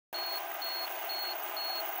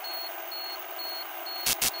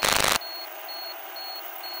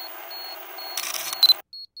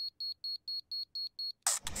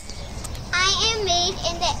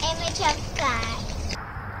the image of God.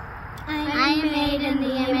 I am made in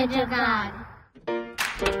the image of God.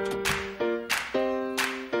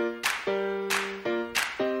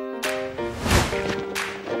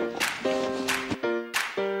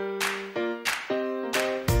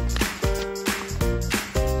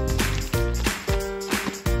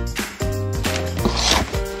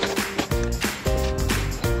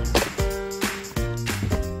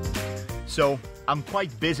 So I'm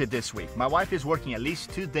quite busy this week. My wife is working at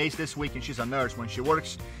least 2 days this week, and she's a nurse. When she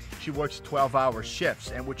works 12-hour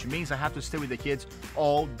shifts, and which means I have to stay with the kids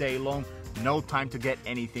all day long, no time to get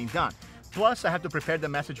anything done. Plus, I have to prepare the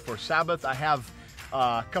message for Sabbath. I have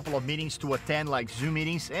a couple of meetings to attend, like Zoom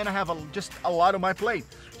meetings, and I have just a lot on my plate.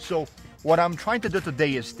 So what I'm trying to do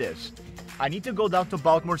today is this. I need to go down to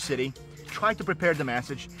Baltimore City, try to prepare the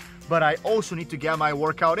message, but I also need to get my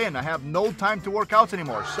workout in. I have no time to work out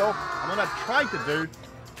anymore. So I'm gonna try to do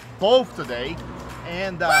both today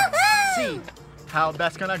and see how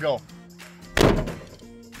that's gonna go.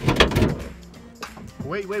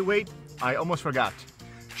 Wait, I almost forgot.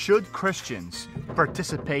 Should Christians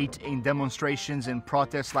participate in demonstrations and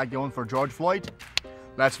protests like the one for George Floyd?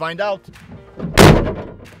 Let's find out.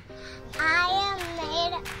 I am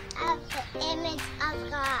made of the image of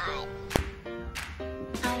God.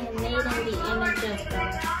 I am made in the image of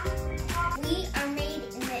God. We are made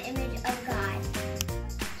in the image of God.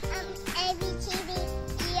 A, B, C, D,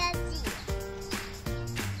 E, F, G.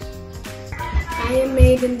 I am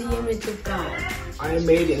made in the image of God. I am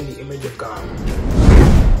made in the image of God.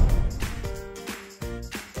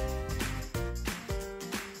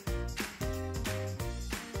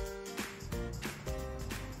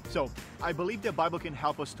 So, I believe the Bible can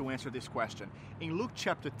help us to answer this question. In Luke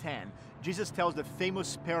chapter 10, Jesus tells the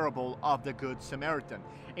famous parable of the Good Samaritan.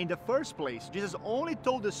 In the first place, Jesus only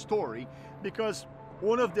told the story because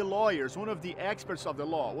one of the lawyers, one of the experts of the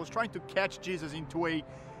law, was trying to catch Jesus into a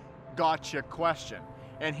gotcha question.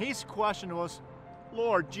 And his question was,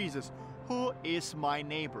 Lord Jesus, who is my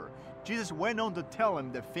neighbor? Jesus went on to tell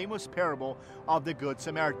him the famous parable of the Good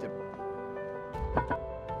Samaritan.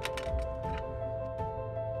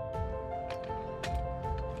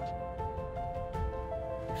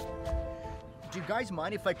 Do you guys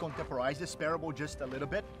mind if I contemporize this parable just a little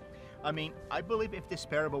bit? I mean, I believe if this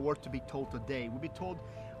parable were to be told today, it would be told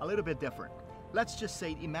a little bit different. Let's just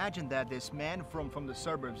say, imagine that this man from the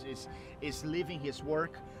suburbs is leaving his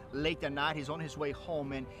work late at night, he's on his way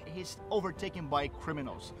home, and he's overtaken by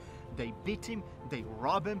criminals. They beat him, they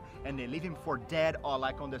rob him, and they leave him for dead or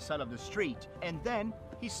like on the side of the street. And then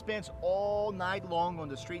he spends all night long on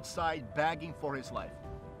the street side begging for his life.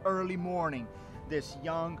 Early morning, this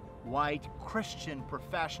young, white Christian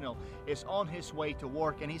professional is on his way to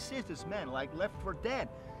work, and he sees this man like left for dead.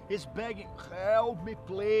 He's begging, help me,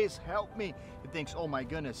 please, help me. He thinks, oh my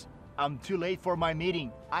goodness, I'm too late for my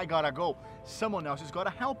meeting. I gotta go. Someone else has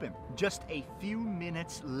gotta help him. Just a few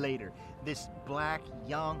minutes later, this black,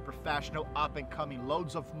 young professional, up and coming,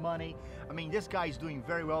 loads of money. I mean, this guy is doing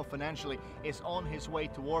very well financially, is on his way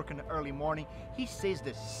to work in the early morning. He sees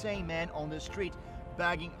the same man on the street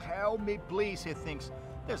begging, help me, please. He thinks,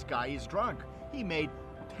 this guy is drunk. He made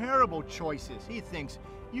terrible choices. He thinks,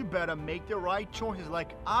 you better make the right choices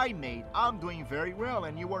like I made. I'm doing very well,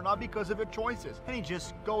 and you are not because of your choices. And he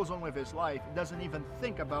just goes on with his life, doesn't even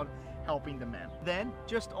think about helping the man. Then,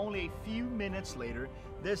 just only a few minutes later,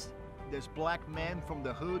 this black man from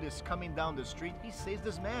the hood is coming down the street. He says,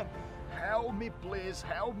 this man, help me, please,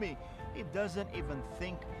 help me. He doesn't even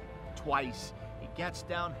think twice. He gets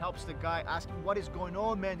down, helps the guy, asking, what is going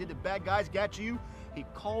on, man? Did the bad guys get you? He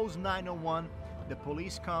calls 911. The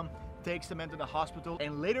police come, takes the man to the hospital,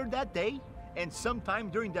 and later that day, and sometime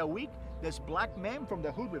during that week, this black man from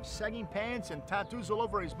the hood with sagging pants and tattoos all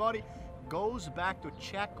over his body goes back to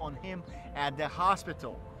check on him at the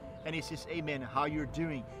hospital. And he says, hey man, how you're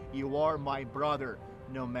doing? You are my brother,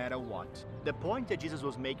 no matter what. The point that Jesus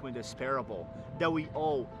was making with this parable, that we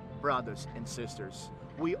all brothers and sisters.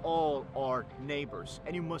 We all are neighbors,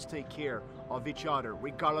 and you must take care of each other,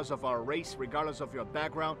 regardless of our race, regardless of your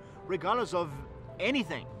background, regardless of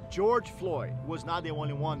anything. George Floyd was not the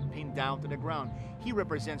only one pinned down to the ground. He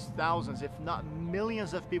represents thousands, if not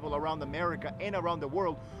millions of people around America and around the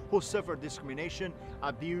world who suffer discrimination,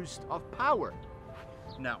 abuse of power.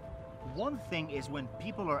 Now, one thing is when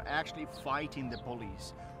people are actually fighting the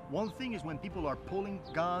police. One thing is when people are pulling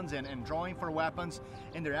guns and drawing for weapons,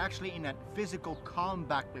 and they're actually in a physical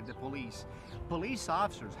combat with the police. Police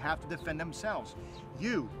officers have to defend themselves.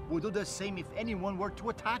 You would do the same if anyone were to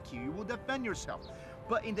attack you. You would defend yourself.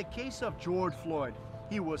 But in the case of George Floyd,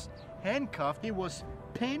 he was handcuffed, he was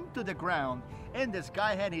pinned to the ground, and this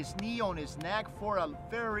guy had his knee on his neck for a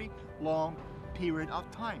very long period of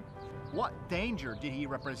time. What danger did he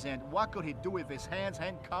represent? What could he do with his hands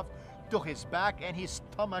handcuffed to his back and his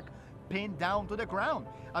stomach pinned down to the ground?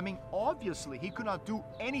 I mean, obviously he could not do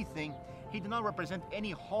anything. He did not represent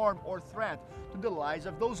any harm or threat to the lives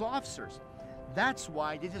of those officers. That's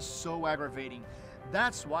why this is so aggravating.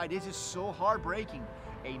 That's why this is so heartbreaking.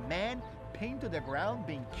 A man pinned to the ground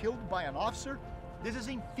being killed by an officer? This is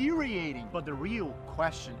infuriating. But the real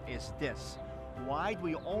question is this: why do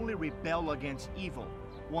we only rebel against evil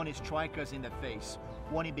when it strikes us in the face,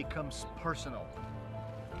 when it becomes personal?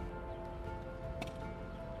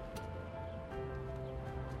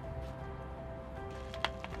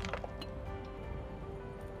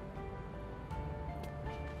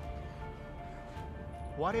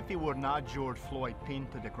 What if it were not George Floyd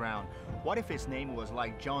pinned to the ground? What if his name was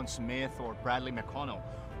like John Smith or Bradley McConnell?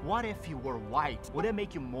 What if he were white? Would it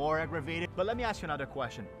make you more aggravated? But let me ask you another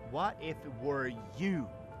question. What if it were you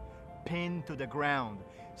pinned to the ground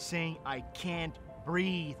saying, "I can't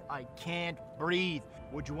breathe, I can't breathe"?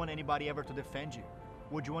 Would you want anybody ever to defend you?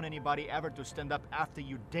 Would you want anybody ever to stand up after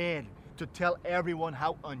you dead to tell everyone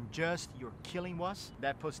how unjust your killing was?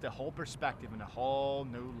 That puts the whole perspective in a whole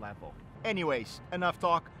new level. Anyways, enough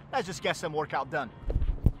talk. Let's just get some workout done.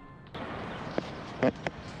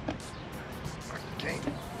 Okay.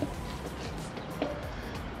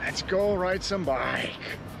 Let's go ride some bike.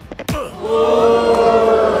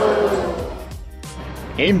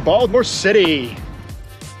 In Baltimore City.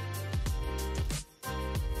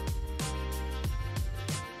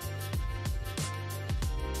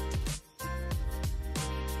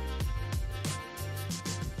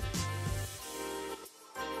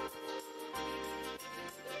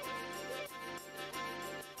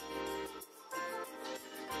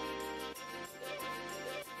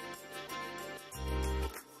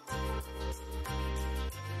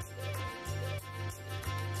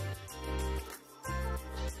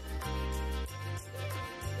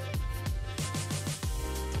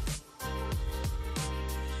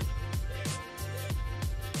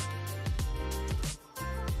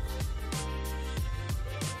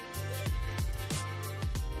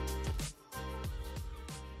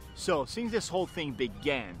 So, since this whole thing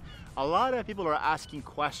began, a lot of people are asking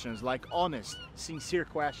questions, like honest, sincere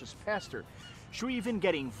questions. Pastor, should we even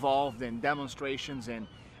get involved in demonstrations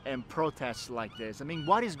and protests like this? I mean,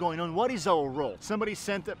 what is going on? What is our role? Somebody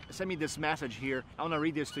sent me this message here. I want to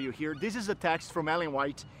read this to you here. This is a text from Ellen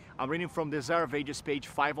White. I'm reading from Desire of Ages, page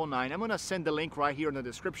 509. I'm going to send the link right here in the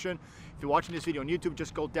description. If you're watching this video on YouTube,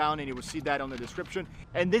 just go down and you will see that on the description.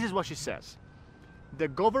 And this is what she says. The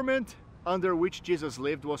government under which Jesus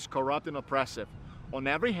lived was corrupt and oppressive. On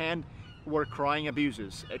every hand were crying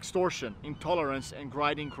abuses, extortion, intolerance, and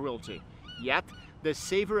grinding cruelty. Yet, the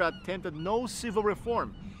Savior attempted no civil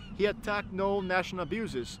reform. He attacked no national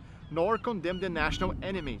abuses, nor condemned the national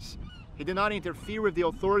enemies. He did not interfere with the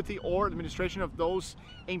authority or administration of those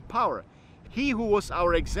in power. He who was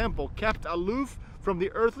our example kept aloof from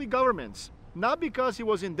the earthly governments, not because he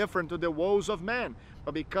was indifferent to the woes of man,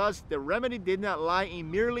 but because the remedy did not lie in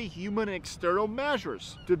merely human and external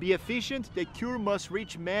measures. To be efficient, the cure must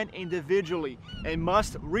reach man individually and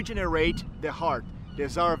must regenerate the heart.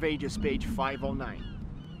 Desire of Ages, page 509.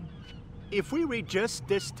 If we read just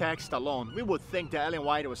this text alone, we would think that Ellen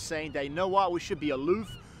White was saying that, you know what, we should be aloof,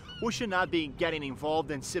 we should not be getting involved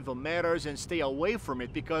in civil matters and stay away from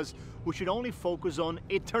it because we should only focus on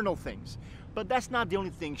eternal things. But that's not the only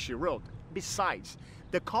thing she wrote. Besides,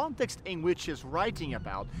 the context in which she's writing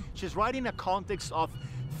about, she's writing a context of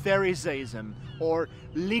Pharisaism or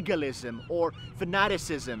legalism or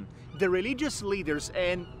fanaticism. The religious leaders,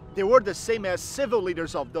 and they were the same as civil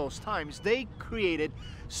leaders of those times, they created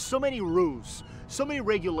so many rules, so many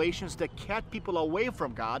regulations that kept people away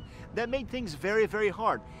from God that made things very, very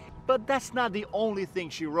hard. But that's not the only thing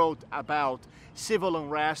she wrote about civil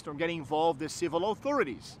unrest or getting involved with civil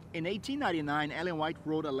authorities. In 1899, Ellen White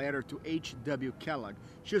wrote a letter to H.W. Kellogg.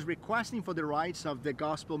 She was requesting for the rights of the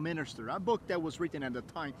gospel minister, a book that was written at the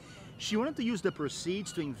time. She wanted to use the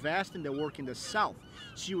proceeds to invest in the work in the South.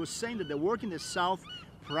 She was saying that the work in the South,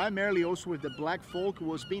 primarily also with the black folk,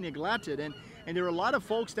 was being neglected, and there were a lot of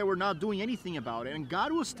folks that were not doing anything about it. And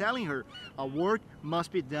God was telling her a work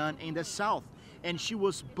must be done in the South. And she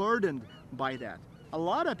was burdened by that. A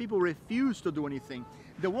lot of people refused to do anything.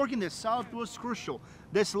 The work in the South was crucial.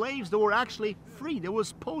 The slaves, they were actually free. There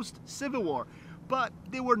was post-Civil War, but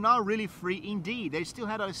they were not really free indeed. They still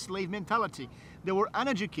had a slave mentality. They were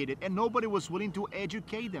uneducated and nobody was willing to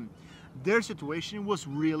educate them. Their situation was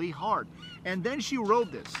really hard. And then she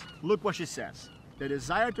wrote this. Look what she says. The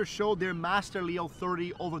desire to show their masterly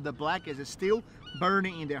authority over the black is still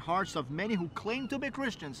burning in the hearts of many who claim to be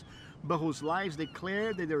Christians, but whose lives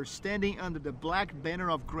declare that they are standing under the black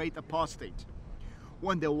banner of great apostate.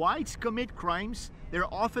 When the whites commit crimes, they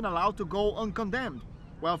are often allowed to go uncondemned,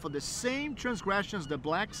 while for the same transgressions the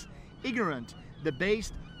blacks, ignorant,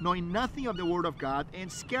 debased, knowing nothing of the Word of God,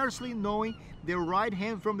 and scarcely knowing their right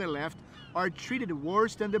hand from their left, are treated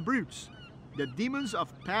worse than the brutes. The demons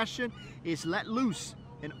of passion is let loose,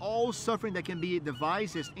 and all suffering that can be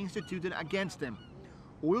devised is instituted against them.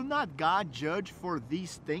 Will not God judge for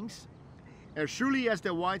these things? As surely as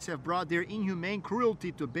the whites have brought their inhumane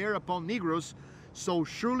cruelty to bear upon Negroes, so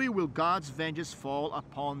surely will God's vengeance fall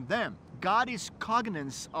upon them. God is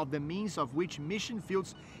cognizant of the means of which mission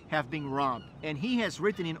fields have been robbed, and He has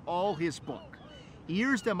written in all His book.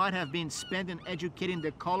 Years that might have been spent in educating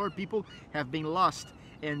the colored people have been lost,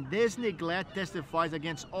 and this neglect testifies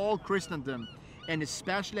against all Christendom, and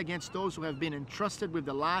especially against those who have been entrusted with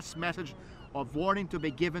the last message of warning to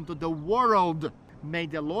be given to the world. May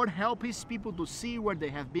the Lord help His people to see where they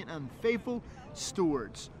have been unfaithful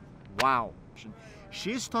stewards. Wow.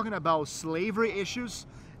 She's talking about slavery issues,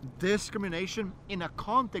 discrimination, in a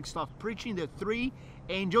context of preaching the three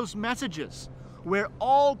angels' messages, where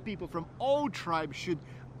all people from all tribes should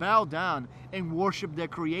bow down and worship their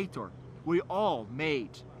Creator. We're all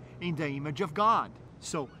made in the image of God.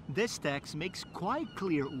 So this text makes quite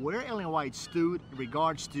clear where Ellen White stood in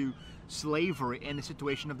regards to slavery and the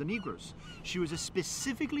situation of the Negroes. She was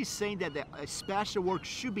specifically saying that a special work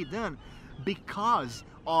should be done because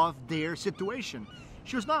of their situation.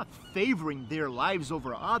 She was not favoring their lives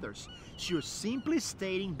over others. She was simply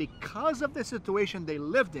stating because of the situation they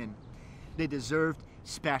lived in, they deserved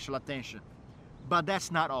special attention. But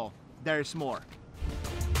that's not all. There is more.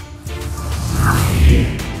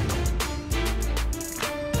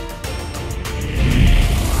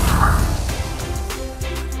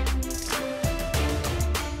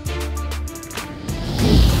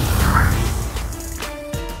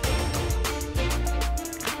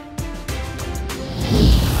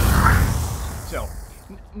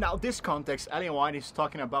 Now, this context, Ellen White is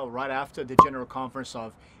talking about right after the General Conference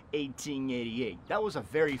of 1888. That was a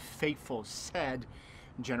very fateful, sad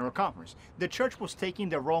General Conference. The church was taking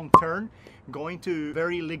the wrong turn, going to a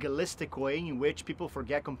very legalistic way in which people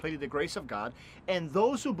forget completely the grace of God. And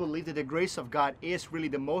those who believe that the grace of God is really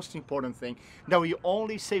the most important thing, that we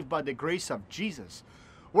only saved by the grace of Jesus,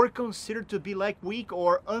 were considered to be like weak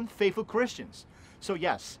or unfaithful Christians. So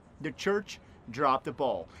yes, the church dropped the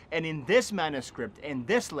ball. And in this manuscript, in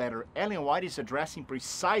this letter, Ellen White is addressing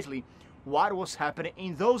precisely what was happening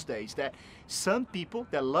in those days, that some people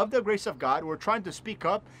that loved the grace of God were trying to speak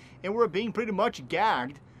up and were being pretty much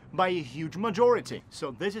gagged by a huge majority.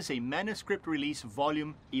 So this is a manuscript release,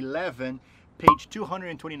 volume 11, page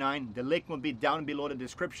 229. The link will be down below the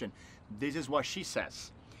description. This is what she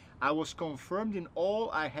says. I was confirmed in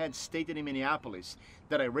all I had stated in Minneapolis,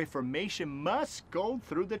 that a reformation must go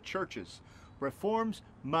through the churches. Reforms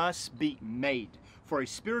must be made. For a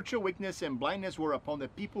spiritual weakness and blindness were upon the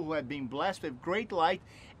people who had been blessed with great light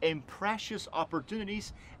and precious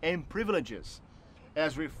opportunities and privileges.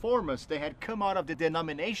 As reformers, they had come out of the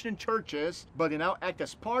denomination churches, but they now act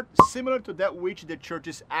as part similar to that which the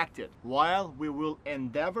churches acted. While we will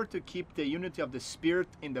endeavor to keep the unity of the Spirit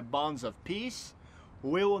in the bonds of peace,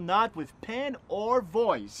 we will not with pen or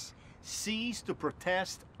voice cease to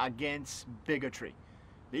protest against bigotry.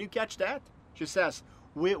 Did you catch that? She says,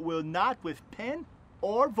 we will not with pen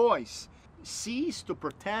or voice cease to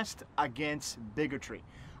protest against bigotry.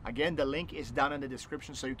 Again, the link is down in the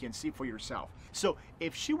description so you can see for yourself. So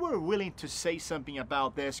if she were willing to say something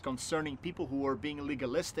about this concerning people who are being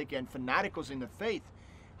legalistic and fanaticals in the faith,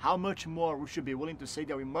 how much more we should be willing to say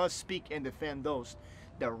that we must speak and defend those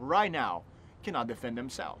that right now cannot defend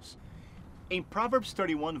themselves. In Proverbs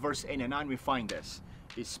 31 verse 8 and 9 we find this.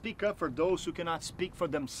 Speak up for those who cannot speak for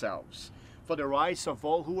themselves, for the rights of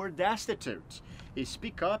all who are destitute.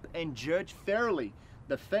 Speak up and judge fairly.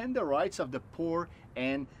 Defend the rights of the poor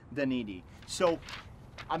and the needy. So,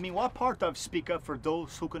 I mean, what part of speak up for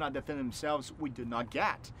those who cannot defend themselves we do not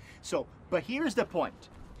get. So, but here's the point.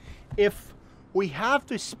 If we have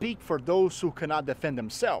to speak for those who cannot defend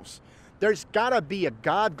themselves, there's gotta be a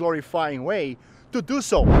God-glorifying way to do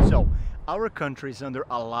so. So, our country is under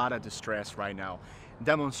a lot of distress right now.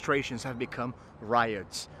 Demonstrations have become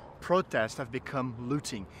riots. Protests have become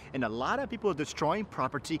looting. And a lot of people are destroying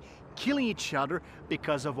property, killing each other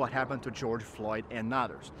because of what happened to George Floyd and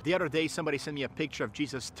others. The other day, somebody sent me a picture of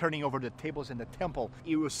Jesus turning over the tables in the temple.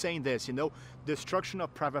 He was saying this, you know, destruction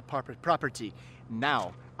of private property.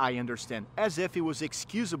 Now I understand, as if it was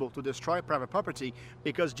excusable to destroy private property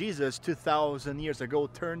because Jesus 2,000 years ago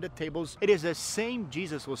turned the tables. It is the same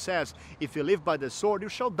Jesus who says, if you live by the sword, you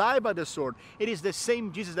shall die by the sword. It is the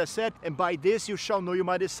same Jesus that said, and by this you shall know you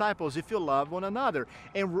my disciples, if you love one another.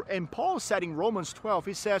 And Paul said in Romans 12,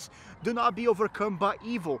 he says, do not be overcome by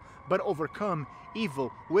evil, but overcome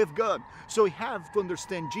evil with good. So we have to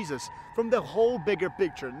understand Jesus from the whole bigger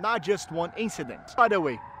picture, not just one incident. By the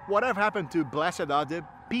way, whatever happened to blessed are the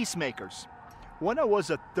peacemakers? When I was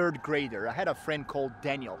a third grader, I had a friend called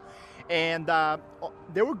Daniel. And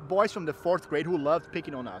there were boys from the fourth grade who loved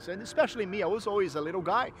picking on us. And especially me, I was always a little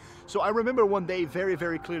guy. So I remember one day very,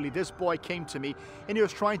 very clearly, this boy came to me and he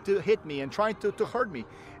was trying to hit me and trying to hurt me.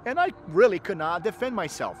 And I really could not defend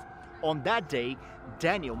myself. On that day,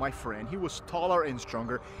 Daniel, my friend, he was taller and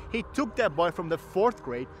stronger. He took that boy from the fourth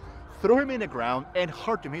grade, threw him in the ground and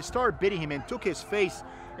hurt him. He started beating him and took his face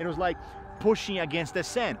and it was like pushing against the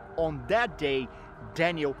sand. On that day,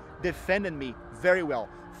 Daniel defended me very well.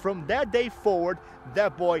 From that day forward,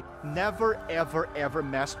 that boy never, ever, ever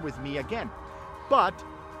messed with me again. But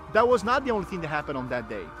that was not the only thing that happened on that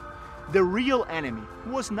day. The real enemy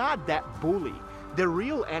was not that bully. The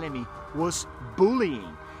real enemy was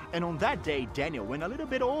bullying. And on that day, Daniel went a little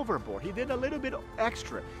bit overboard. He did a little bit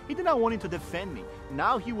extra. He did not want to defend me.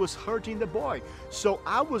 Now he was hurting the boy. So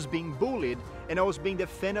I was being bullied and I was being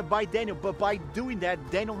defended by Daniel. But by doing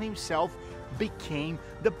that, Daniel himself became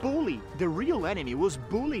the bully. The real enemy was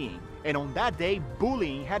bullying. And on that day,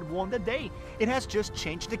 bullying had won the day. It has just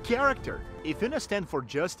changed the character. If you understand for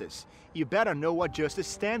justice, you better know what justice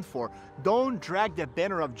stands for. Don't drag the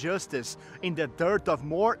banner of justice in the dirt of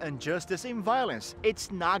more injustice and violence.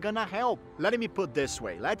 It's not gonna help. Let me put this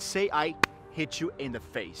way. Let's say I hit you in the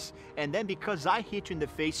face. And then because I hit you in the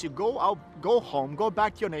face, you go home, go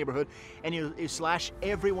back to your neighborhood, and you slash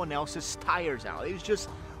everyone else's tires out. It's just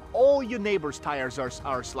all your neighbors' tires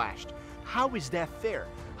are slashed. How is that fair?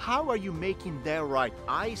 How are you making that right?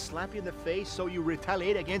 I slap you in the face so you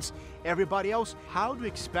retaliate against everybody else? How do you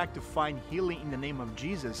expect to find healing in the name of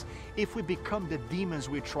Jesus if we become the demons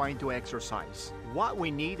we're trying to exorcise? What we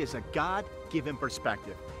need is a God-given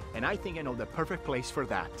perspective. And I think I know the perfect place for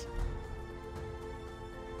that.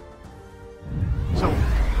 So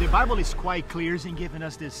the Bible is quite clear in giving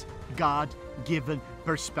us this God-given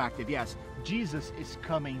perspective. Yes, Jesus is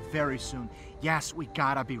coming very soon. Yes, we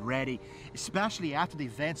gotta be ready, especially after the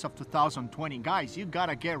events of 2020. Guys, you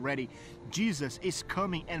gotta get ready. Jesus is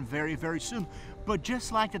coming and very, very soon. But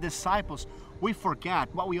just like the disciples, we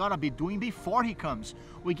forget what we ought to be doing before He comes.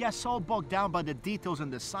 We get so bogged down by the details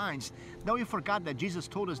and the signs that we forgot that Jesus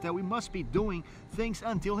told us that we must be doing things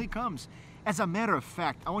until He comes. As a matter of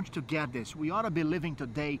fact, I want you to get this. We ought to be living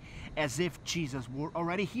today as if Jesus were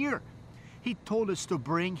already here. He told us to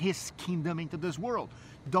bring His kingdom into this world.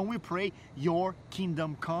 Don't we pray, your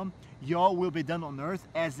kingdom come, your will be done on earth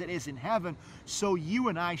as it is in heaven? So you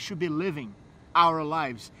and I should be living our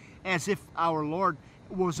lives as if our Lord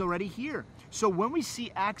was already here. So when we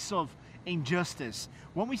see acts of injustice,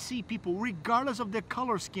 when we see people, regardless of their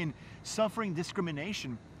color skin, suffering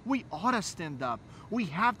discrimination, we ought to stand up. We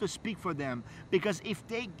have to speak for them, because if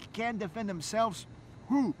they can't defend themselves,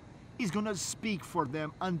 who is going to speak for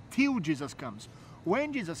them until Jesus comes?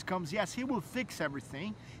 When Jesus comes, yes, He will fix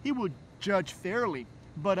everything. He will judge fairly.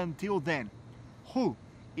 But until then, who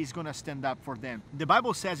is going to stand up for them? The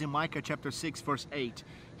Bible says in Micah chapter 6, verse 8,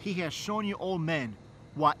 He has shown you, all men,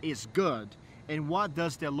 what is good. And what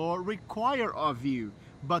does the Lord require of you?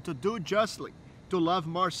 But to do justly, to love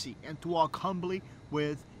mercy, and to walk humbly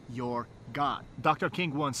with your God. Dr.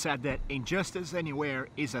 King once said that injustice anywhere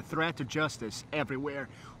is a threat to justice everywhere.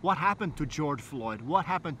 What happened to George Floyd? What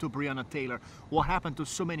happened to Breonna Taylor? What happened to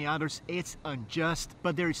so many others? It's unjust,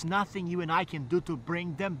 but there is nothing you and I can do to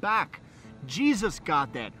bring them back. Jesus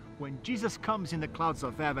got that. When Jesus comes in the clouds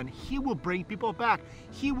of heaven, He will bring people back.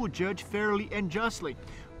 He will judge fairly and justly.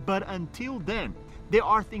 But until then, there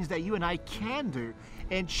are things that you and I can do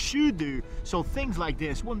and should do, so things like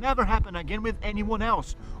this will never happen again with anyone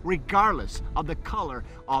else, regardless of the color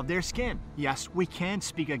of their skin. Yes, we can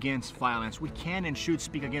speak against violence. We can and should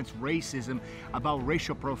speak against racism, about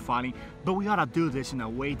racial profiling, but we ought to do this in a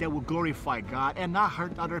way that will glorify God and not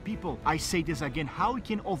hurt other people. I say this again, how we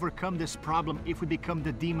can overcome this problem if we become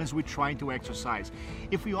the demons we're trying to exorcise?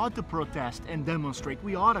 If we ought to protest and demonstrate,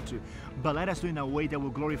 we ought to, but let us do it in a way that will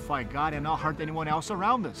glorify God and not hurt anyone else else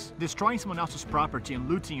around us. Destroying someone else's property and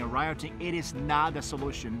looting and rioting, it is not the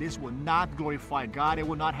solution. This will not glorify God. It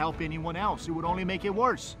will not help anyone else. It would only make it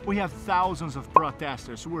worse. We have thousands of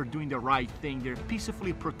protesters who are doing the right thing. They're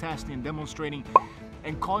peacefully protesting, demonstrating,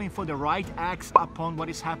 and calling for the right acts upon what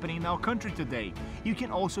is happening in our country today. You can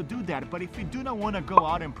also do that, but if you do not want to go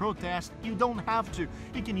out and protest, you don't have to.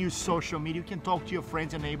 You can use social media, you can talk to your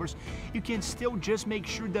friends and neighbors. You can still just make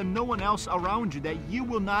sure that no one else around you, that you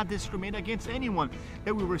will not discriminate against anyone,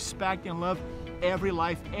 that we respect and love every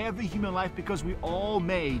life, every human life, because we all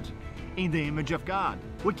made in the image of God.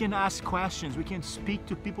 We can ask questions, we can speak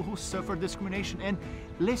to people who suffer discrimination and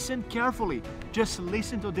listen carefully. Just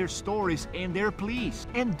listen to their stories and their pleas.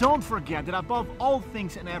 And don't forget that above all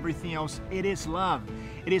things and everything else, it is love.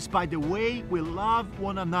 It is by the way we love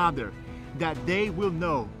one another that they will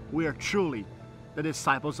know we are truly the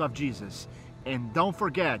disciples of Jesus. And don't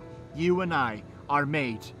forget, you and I are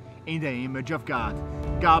made in the image of God.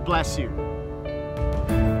 God bless you.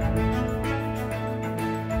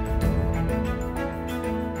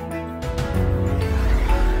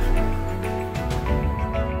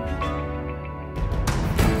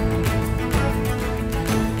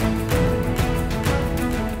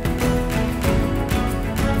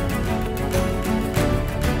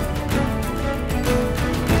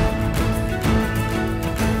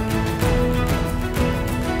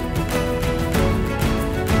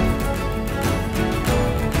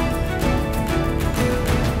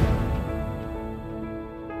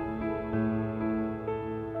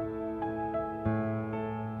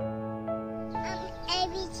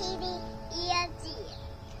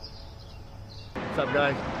 What's up,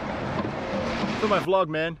 guys? For my vlog,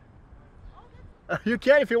 man. You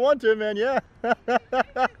can if you want to, man. Yeah.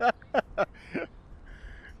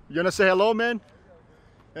 You gonna say hello, man?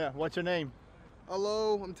 Yeah. What's your name?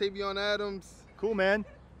 Hello, I'm Tavion Adams. Cool, man.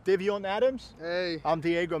 Tavion Adams. Hey. I'm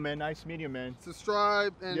Diego, man. Nice meeting you, man.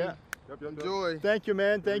 Subscribe and enjoy. Thank you,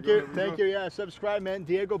 man. Thank you. Thank you. Yeah. Subscribe, man.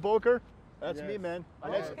 Diego Boker. That's me, man.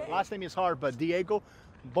 Last name is hard, but Diego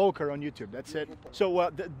Boker on YouTube. That's it. So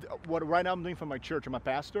what right now I'm doing for my church, I'm a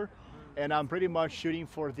pastor, and I'm pretty much shooting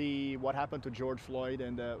for what happened to George Floyd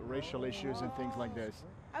and the racial issues and things like this.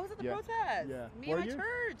 I was at the protest. Yeah. Me and my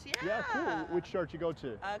church. Yeah. Yeah, cool. Which church you go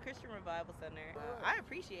to? Christian Revival Center. I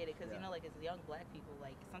appreciate it because, you know, like as young black people,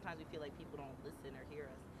 like sometimes we feel like people don't listen or hear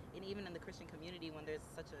us. And even in the Christian community, when there's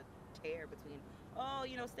such a tear between, oh,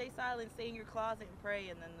 you know, stay silent, stay in your closet and pray,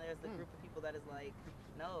 and then there's the group of people that is like,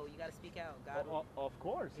 no, you got to speak out. God will. Of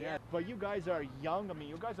course, yeah. But you guys are young. I mean,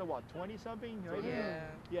 you guys are what, 20-something? Right? Yeah.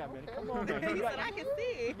 Yeah, man. Come on, man. He said, I can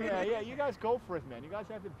see. Yeah. You guys go for it, man. You guys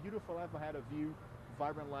have a beautiful life ahead of you.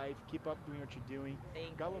 Vibrant life. Keep up doing what you're doing.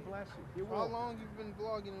 God will bless you. How long you've been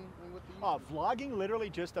vlogging and with the YouTube? Vlogging literally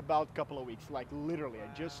just about a couple of weeks. Like literally,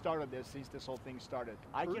 I just started this since this whole thing started.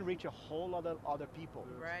 I can reach a whole lot of other people.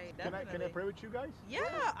 Right. Can I pray with you guys? Yeah.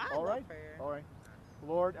 I love prayer. All right.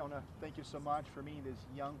 Lord, I want to thank you so much for meeting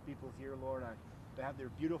these young people here, Lord. They have their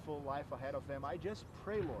beautiful life ahead of them. I just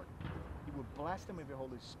pray, Lord, you will bless them with your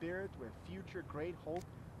Holy Spirit, with future great hope.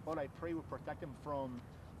 Lord, I pray you will protect them from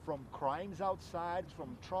crimes outside,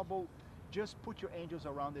 from trouble. Just put your angels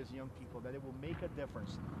around these young people, that it will make a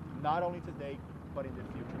difference, not only today, but in the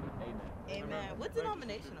future. Amen. Amen. What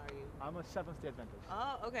denomination are you? I'm a Seventh-day Adventist.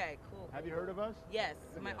 Oh, okay, cool. Have you heard of us? Yes,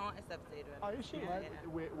 my aunt is Seventh-day Adventist. Oh, is she?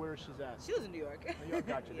 Yeah. Where she's at? She was in New York. New York,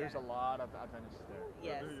 gotcha. There's a lot of Adventists there.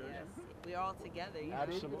 Yes. We're all together. You know?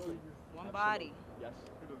 Absolutely. One body. Yes.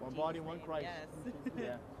 One body, one Christ. Yes.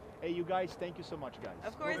 Yeah. Hey, you guys, thank you so much, guys.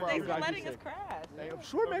 Of course, thanks for letting us crash. Hey,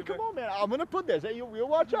 sure, man. Come on, man. I'm gonna put this. Hey, you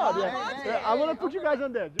watch out. Oh, I'm gonna put you guys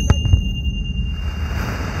on there.